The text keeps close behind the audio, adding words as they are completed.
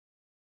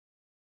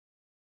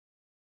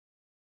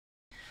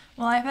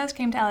Well, I first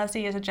came to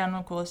LSE as a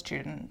general course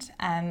student,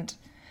 and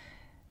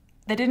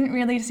there didn't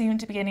really seem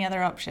to be any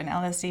other option.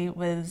 LSE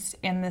was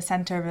in the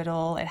centre of it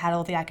all. It had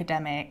all the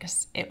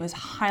academics. It was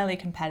highly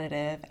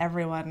competitive.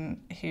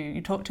 Everyone who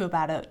you talked to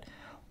about it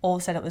all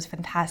said it was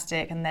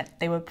fantastic and that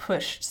they were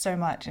pushed so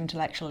much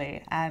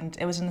intellectually. And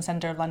it was in the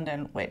centre of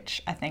London,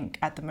 which I think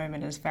at the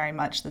moment is very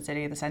much the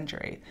city of the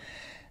century.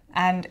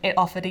 And it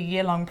offered a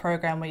year-long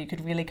program where you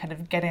could really kind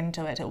of get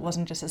into it. It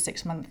wasn't just a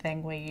 6-month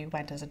thing where you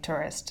went as a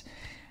tourist.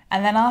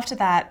 And then after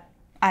that,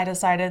 I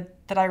decided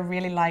that I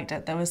really liked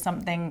it. There was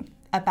something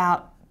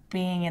about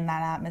being in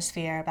that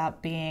atmosphere,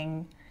 about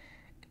being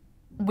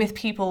with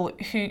people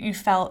who you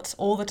felt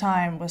all the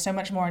time were so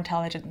much more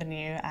intelligent than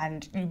you,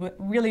 and you were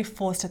really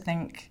forced to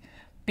think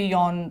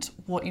beyond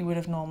what you would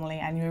have normally,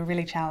 and you were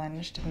really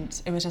challenged,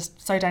 and it was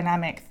just so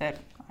dynamic that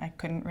I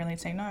couldn't really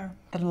say no.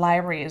 The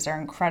libraries are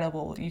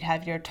incredible. You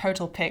have your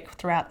total pick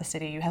throughout the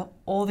city. You have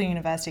all the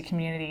university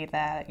community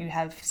there. You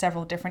have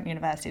several different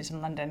universities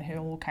in London who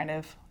all kind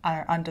of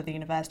are under the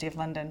University of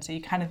London. So you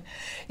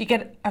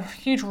get a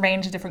huge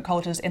range of different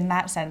cultures in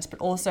that sense, but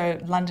also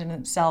London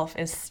itself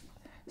is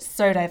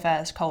so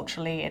diverse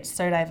culturally. It's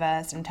so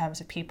diverse in terms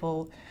of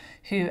people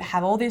who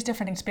have all these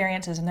different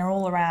experiences, and they're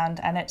all around,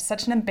 and it's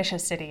such an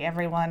ambitious city.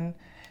 Everyone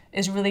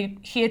is really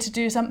here to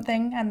do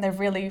something, and they've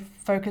really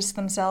focused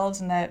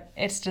themselves, and that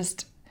it's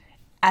just,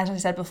 as I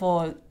said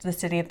before, the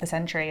city of the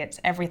century. It's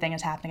everything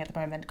is happening at the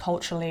moment,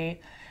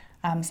 culturally,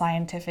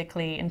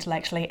 scientifically,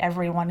 intellectually.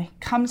 Everyone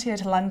comes here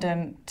to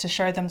London to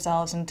show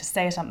themselves and to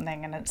say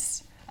something, and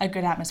it's a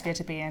good atmosphere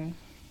to be in.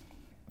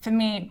 For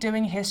me,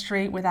 doing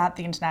history without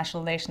the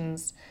international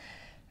relations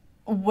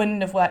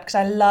wouldn't have worked, because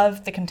I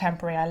love the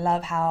contemporary. I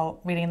love how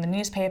reading the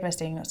newspaper,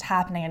 seeing what's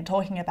happening and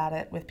talking about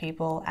it with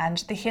people. And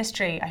the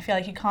history, I feel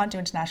like you can't do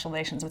international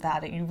relations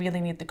without it. You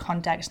really need the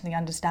context and the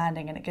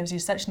understanding, and it gives you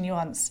such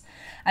nuance.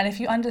 And if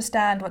you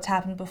understand what's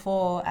happened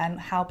before and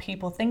how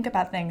people think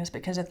about things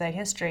because of their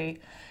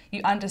history,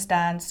 you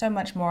understand so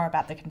much more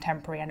about the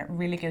contemporary, and it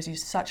really gives you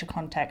such a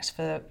context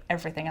for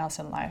everything else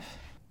in life.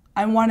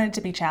 I wanted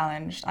to be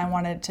challenged. I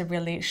wanted to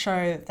really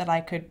show that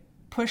I could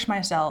push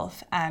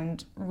myself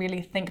and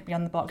really think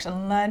beyond the box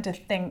and learn to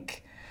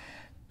think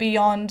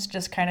beyond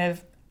just kind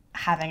of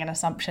having an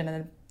assumption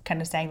and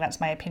kind of saying that's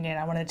my opinion.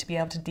 I wanted to be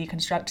able to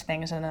deconstruct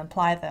things and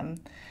apply them.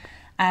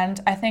 And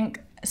I think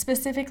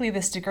specifically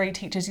this degree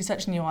teaches you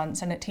such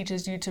nuance, and it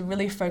teaches you to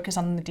really focus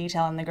on the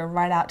detail and then go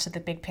right out to the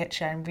big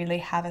picture and really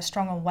have a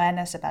strong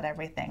awareness about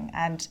everything.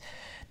 And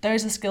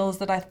those are skills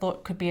that I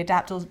thought could be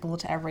adaptable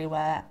to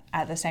everywhere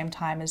at the same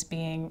time as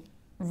being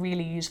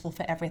really useful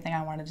for everything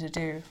I wanted to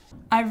do.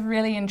 I've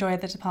really enjoyed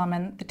the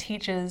department. The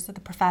teachers, the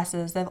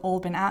professors, they've all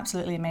been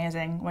absolutely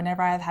amazing.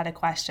 Whenever I've had a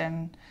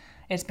question,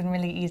 it's been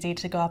really easy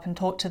to go up and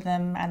talk to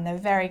them, and they're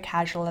very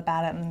casual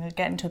about it, and they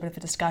get into a bit of a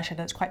discussion.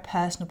 It's quite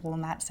personable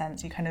in that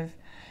sense.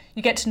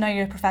 You get to know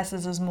your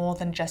professors as more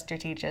than just your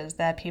teachers.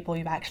 They're people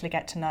you actually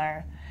get to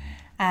know.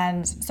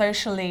 And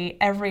socially,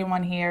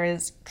 everyone here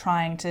is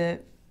trying to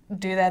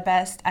do their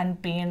best and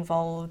be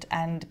involved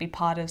and be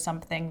part of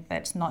something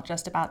that's not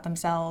just about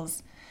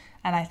themselves.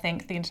 And I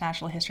think the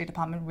International History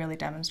Department really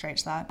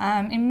demonstrates that.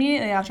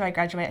 Immediately after I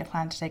graduate, I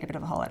plan to take a bit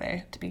of a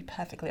holiday, to be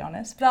perfectly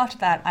honest. But after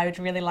that, I would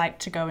really like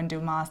to go and do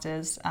a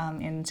master's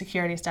in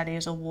security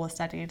studies or war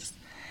studies.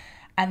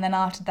 And then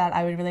after that,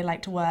 I would really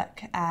like to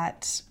work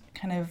at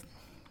kind of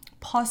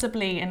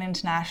possibly an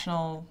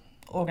international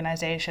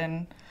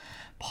organization,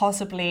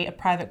 possibly a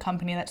private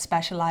company that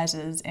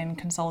specializes in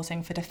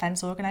consulting for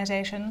defense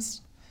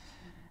organizations.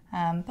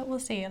 But we'll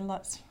see, a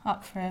lot's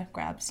up for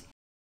grabs.